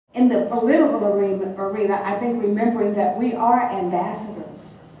In the political arena, I think remembering that we are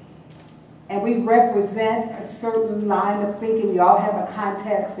ambassadors and we represent a certain line of thinking. We all have a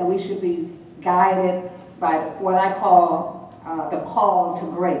context, and we should be guided by what I call the call to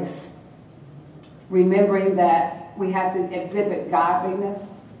grace. Remembering that we have to exhibit godliness,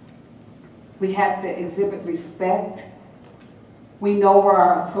 we have to exhibit respect, we know where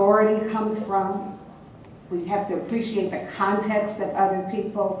our authority comes from, we have to appreciate the context of other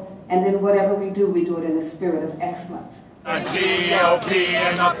people, and then whatever we do it in a spirit of excellence. The GOP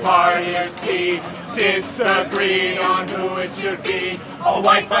and the party's key disagreed on who it should be. A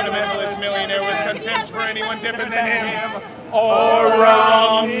white fundamentalist millionaire with contempt for anyone different than him or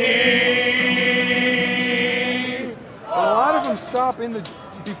Romney. A lot of them stop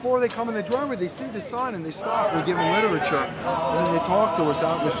before they come in the driveway. They see the sign and they stop. We give them literature, and then they talk to us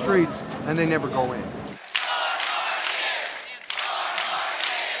out in the streets, and they never go in.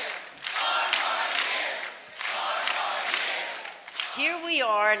 Here we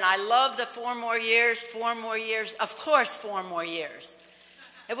are, and I love the 4 more years, of course 4 more years.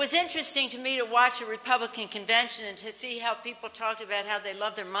 It was interesting to me to watch a Republican convention and to see how people talked about how they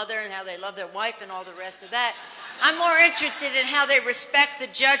love their mother and how they love their wife and all the rest of that. I'm more interested in how they respect the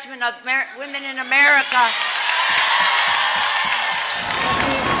judgment of women in America.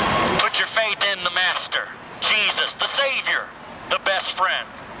 Put your faith in the Master, Jesus, the Savior, the best friend.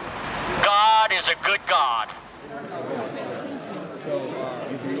 God is a good God.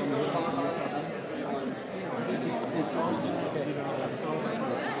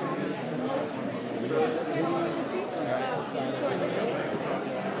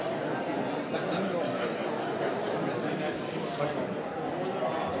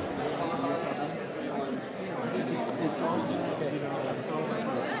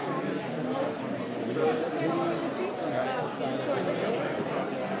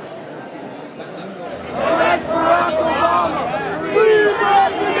 Arrest Barack Obama! Free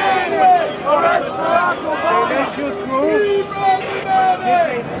President! Arrest Barack Obama! Free President!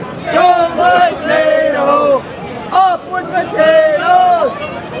 Don't potato! Up with potatoes!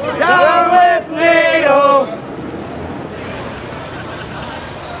 Down with NATO!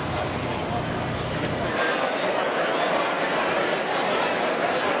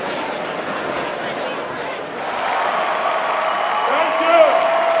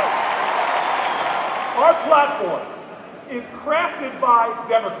 Our platform is crafted by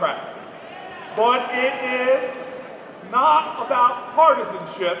Democrats, but it is not about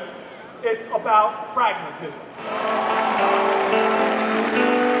partisanship, it's about pragmatism.